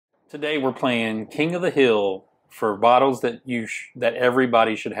Today we're playing King of the Hill for bottles that that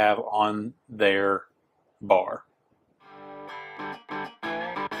everybody should have on their bar.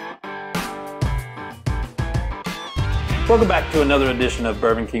 Welcome back to another edition of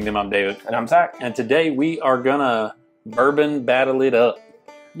Bourbon Kingdom. I'm David. And I'm Zach. And today we are gonna bourbon battle it up.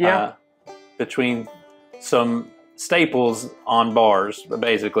 Yeah. Between some staples on bars,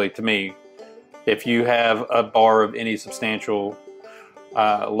 basically, to me. If you have a bar of any substantial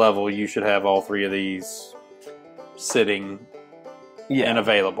level, you should have all three of these sitting and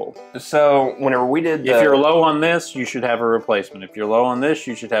available. So whenever we did if you're low on this, you should have a replacement. If you're low on this,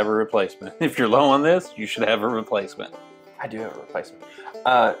 you should have a replacement. If you're low on this, you should have a replacement. I do have a replacement.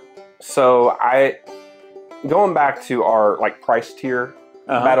 So going back to our price tier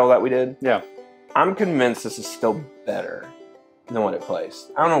battle that we did. Yeah. I'm convinced this is still better than what it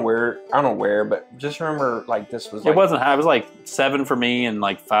placed. I don't know where, but just remember this was it wasn't high. It was like 7 for me and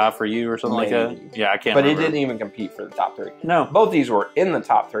 5 for you or something like that. Yeah, I can't remember. But it didn't even compete for the top 3. No. Both these were in the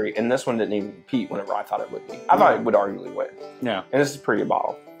top 3, and this one didn't even compete whenever I thought it would be. I thought it would arguably win. Yeah. And this is a pretty good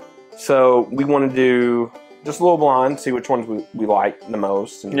bottle. So we want to do just a little blind, see which ones we like the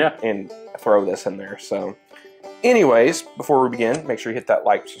most, and throw this in there. So anyways, before we begin, make sure you hit that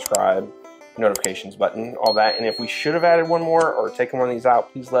like, subscribe, notifications button, all that. And if we should have added one more or taken one of these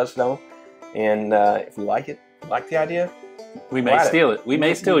out, please let us know. And if we like it, like the idea, we may steal it. We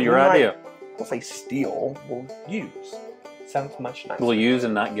may steal your idea. We'll say steal, we'll use. Sounds much nicer. We'll use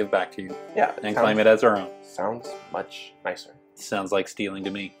and not give back to you. Yeah. And claim it as our own. Sounds much nicer. Sounds like stealing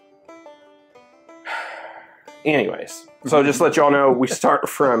to me. Anyways, so just to let y'all know, we start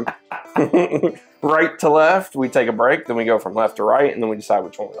from right to left, we take a break, then we go from left to right, and then we decide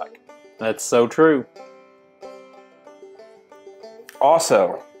which one we like. That's so true.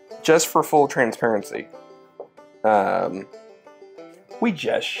 Also, just for full transparency, we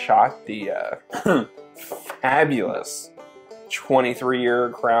just shot the fabulous 23-year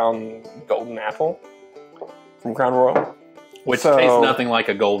Crown Golden Apple from Crown Royal. Which tastes nothing like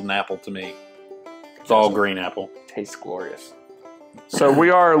a golden apple to me. It's all green apple. Tastes glorious. So we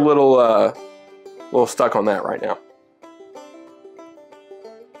are a little stuck on that right now.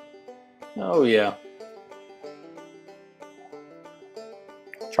 Oh yeah.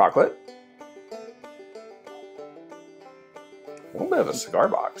 Chocolate. A little bit of a cigar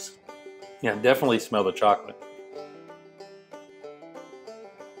box. Yeah, definitely smell the chocolate.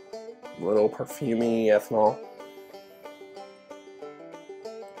 A little perfumey ethanol.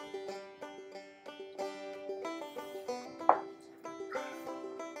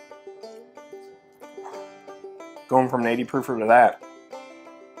 Going from an 80 proofer to that.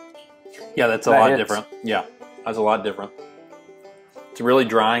 Yeah, that's a lot different. Yeah, that's a lot different. It's really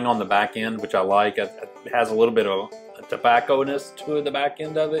drying on the back end, which I like. It has a little bit of a tobacco-ness to the back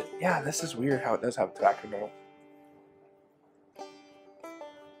end of it. Yeah, this is weird how it does have tobacco note.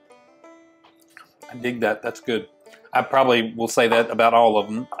 I dig that. That's good. I probably will say that about all of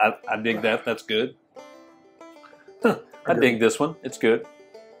them. I dig that. That's good. I dig this one. It's good.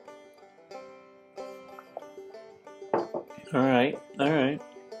 All right. All right.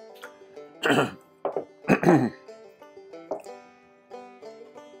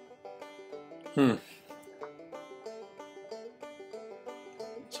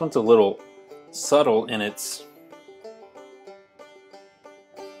 This one's a little subtle in its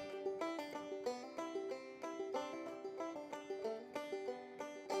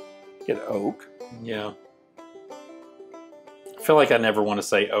get oak. Yeah. I feel like I never want to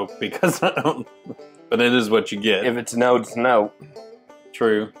say oak because I don't, but it is what you get. If it's no, it's no.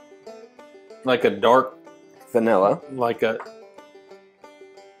 True. Like a dark vanilla. Like a.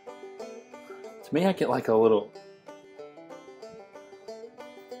 To me, I get like a little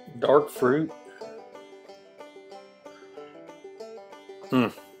dark fruit.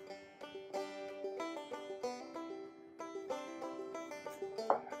 Man,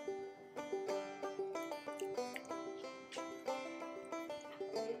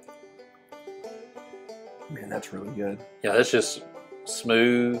 that's really good. Yeah, that's just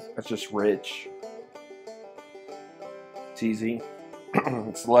smooth. That's just rich. It's easy.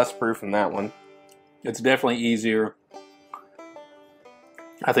 It's less proof than that one. It's definitely easier.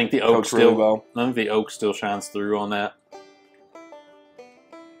 I think the oak really well. I think the oak still shines through on that.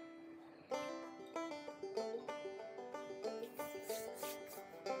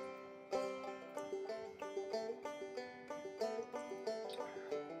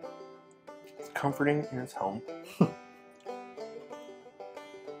 It's comforting in its home.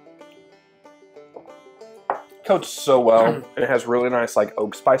 Coats so well, and it has really nice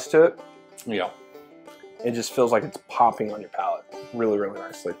oak spice to it. Yeah. It just feels like it's popping on your palate really, really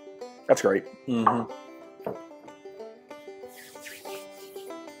nicely. That's great. Mm-hmm.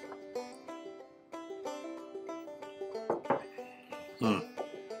 Mm.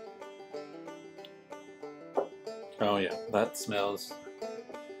 Oh yeah, that smells.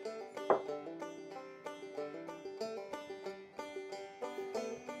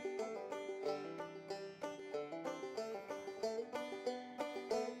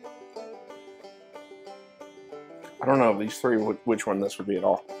 I don't know of these three which one this would be at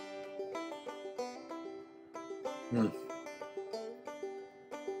all. Mm.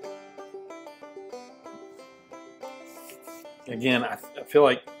 Again, I feel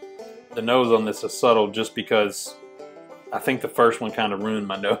like the nose on this is subtle just because I think the first one kind of ruined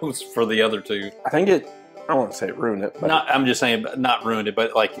my nose for the other two. I think it, I don't want to say it ruined it, but I'm just saying, not ruined it,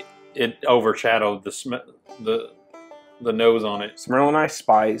 but like it overshadowed the nose on it. Some really nice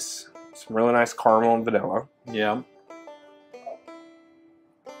spice, some really nice caramel and vanilla. Yeah.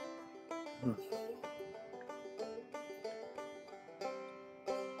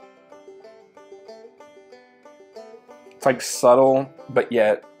 It's like subtle, but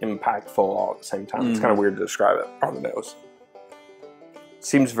yet impactful all at the same time. It's kind of weird to describe it on the nose.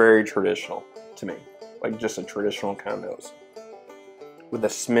 Seems very traditional to me. Like just a traditional kind of nose. With a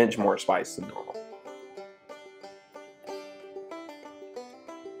smidge more spice than normal.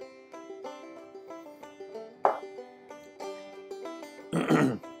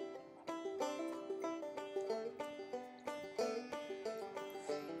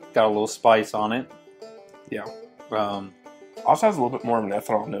 Got a little spice on it. Yeah. Also has a little bit more of an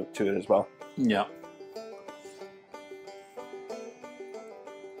ethanol note to it as well. Yeah.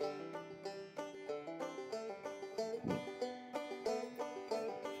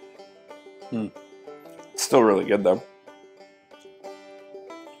 It's still really good though.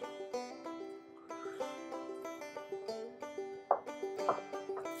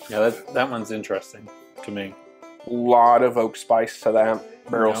 Yeah, that one's interesting to me. A lot of oak spice to that.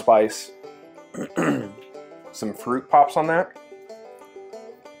 Barrel spice. Some fruit pops on that.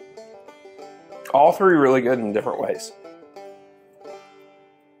 All three really good in different ways.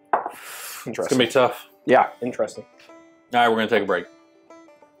 Interesting. It's gonna be tough. Yeah, interesting. All right, we're gonna take a break.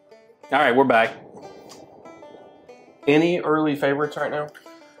 All right, we're back. Any early favorites right now?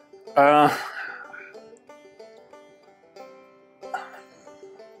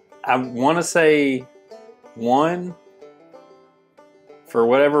 I want to say one. For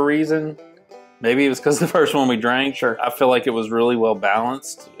whatever reason, maybe it was because the first one we drank. Sure. I feel like it was really well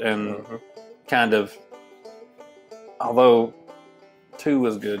balanced and kind of. Although 2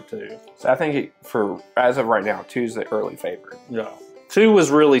 was good too. So I think for as of right now, 2's the early favorite. Yeah. 2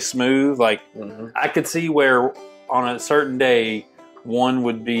 was really smooth. Like I could see where on a certain day 1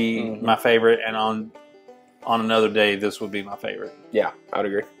 would be my favorite, and on another day this would be my favorite. Yeah, I would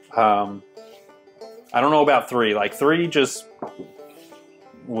agree. I don't know about 3. Like 3 just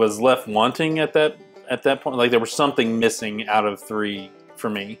was left wanting at that point. Like there was something missing out of 3 for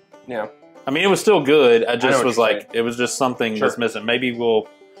me. Yeah. I mean, it was still good. I just was like, it was just something that's missing. Maybe we'll,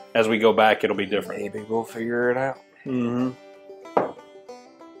 as we go back, it'll be different. Maybe we'll figure it out. Mm-hmm.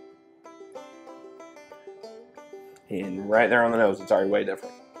 And right there on the nose, it's already way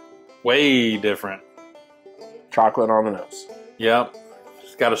different. Way different. Chocolate on the nose. Yep.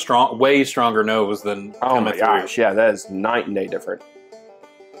 It's got a way stronger nose than oh my gosh, yeah, that is night and day different.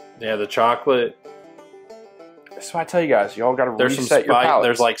 Yeah, the chocolate. So I tell you guys, y'all got to reset your palates.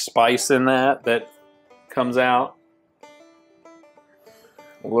 There's like spice in that comes out.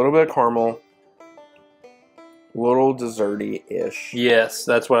 A little bit of caramel. A little desserty-ish. Yes,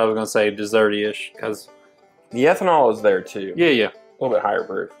 that's what I was going to say, desserty-ish. Because the ethanol is there too. Yeah, yeah. A little bit higher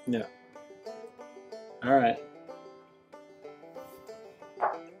proof. Yeah. All right.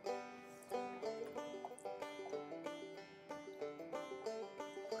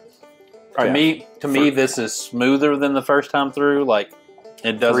 To me, this is smoother than the first time through. Like,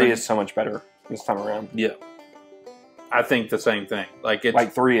 it doesn't. 3 is so much better this time around. Yeah, I think the same thing. Like, it's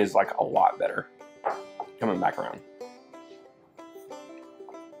like 3 is like a lot better coming back around.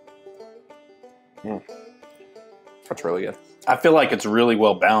 That's really good. I feel like it's really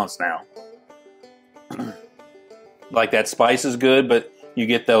well balanced now. Like that spice is good, but you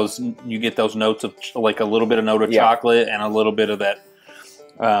get those notes of like a little bit of note of chocolate and a little bit of that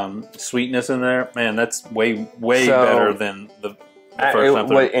sweetness in there. Man, that's way better than the first time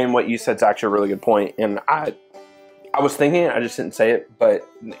through. And what you said is actually a really good point. And I was thinking, I just didn't say it, but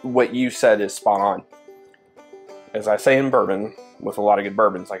what you said is spot on. As I say in bourbon, with a lot of good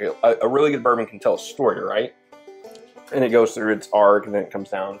bourbons, like a really good bourbon can tell a story, right? And it goes through its arc and then it comes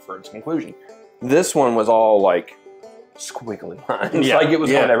down for its conclusion. This one was all like squiggly lines. Yeah. Like it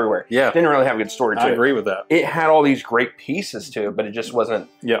was Yeah. going everywhere. Yeah. Didn't really have a good story to it. I agree with that. It had all these great pieces to it, but it just wasn't.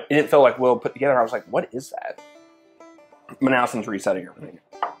 Yeah. It didn't feel like well put together. I was like, what is that? But now since resetting everything,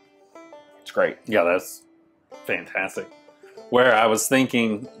 it's great. Yeah, that's fantastic. Where I was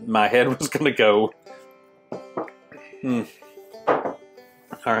thinking my head was going to go.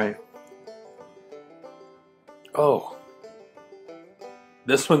 All right. Oh.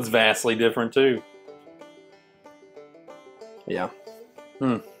 This one's vastly different too. Yeah.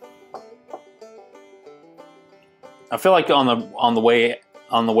 I feel like on the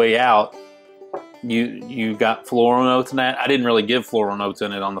way out, you got floral notes in that. I didn't really give floral notes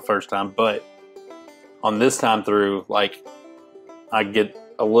in it on the first time, but on this time through, like, I get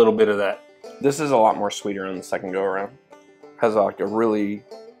a little bit of that. This is a lot more sweeter on the second go around. Has like a really,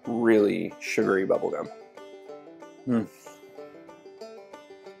 really sugary bubblegum.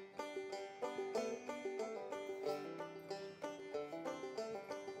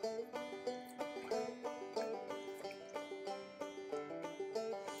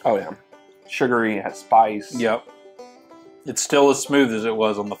 Oh yeah, sugary, has spice. Yep. It's still as smooth as it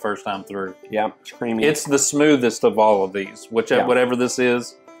was on the first time through. Yeah, it's creamy. It's the smoothest of all of these, whatever this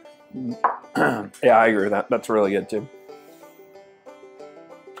is. Yeah, I agree with that. That's really good too.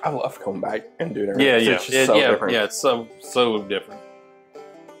 I love going back and doing everything. Yeah, It's just so different. Yeah, it's so different.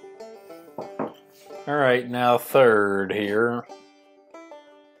 All right, now third here.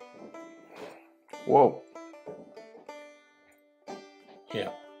 Whoa. Yeah.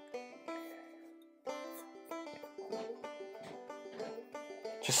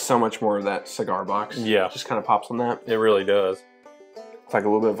 Just so much more of that cigar box. Yeah. Just kind of pops on that. It really does. It's like a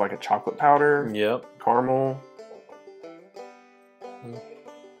little bit of like a chocolate powder. Yep. Caramel.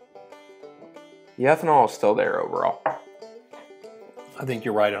 The ethanol is still there overall. I think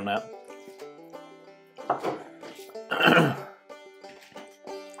you're right on that.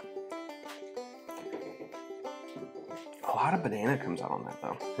 A lot of banana comes out on that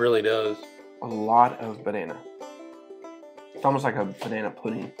though. Really does. A lot of banana. It's almost like a banana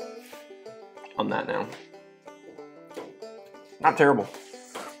pudding on that now. Not terrible.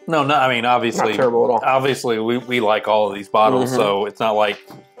 No, I mean, obviously, Not terrible at all. Obviously, we like all of these bottles, so it's not like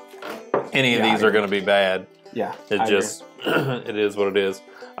any of these are going to be bad. Yeah, It just, it is what it is.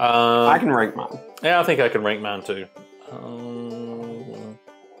 I can rank mine. Yeah, I think I can rank mine too.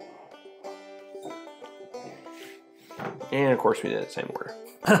 And of course we did it same order.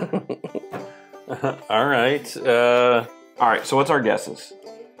 All right. All right, so what's our guesses?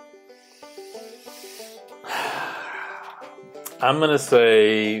 I'm going to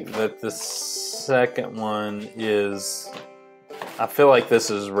say that the second one is, I feel like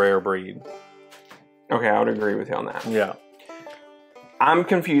this is rare breed. Okay, I would agree with you on that. Yeah. I'm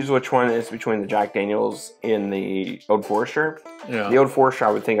confused which one is between the Jack Daniels and the Old Forester. Yeah. The Old Forester,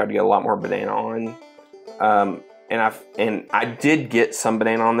 I would think I'd get a lot more banana on. And I did get some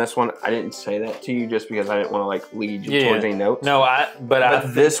banana on this one. I didn't say that to you just because I didn't want to like lead you towards any notes. No,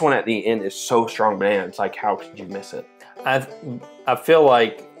 but this one at the end is so strong banana. It's like, how could you miss it? I feel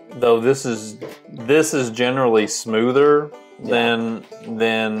like though this is generally smoother than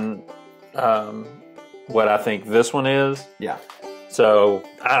what I think this one is. Yeah. So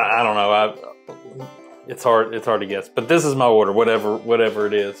I don't know. It's hard to guess. But this is my order. Whatever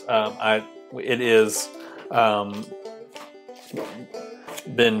it is. It is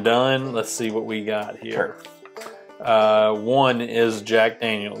been done. Let's see what we got here. One is Jack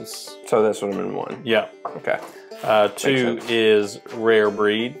Daniels. So this would have been one. Yeah. Okay. Two is Rare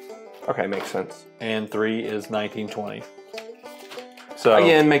Breed. Okay, makes sense. And 3 is 1920. So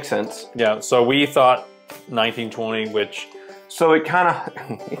again, makes sense. Yeah. So we thought 1920, which so it kind of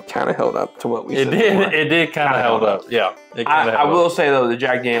held up to what we said. It did kind of held up. Yeah. I will say though, the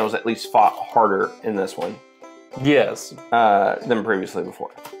Jack Daniels at least fought harder in this one. Yes. Than previously before.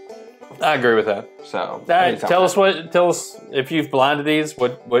 I agree with that. So tell us if you've blinded these,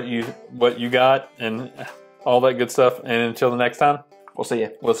 what you got and all that good stuff. And until the next time, we'll see you.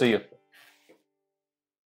 We'll see you.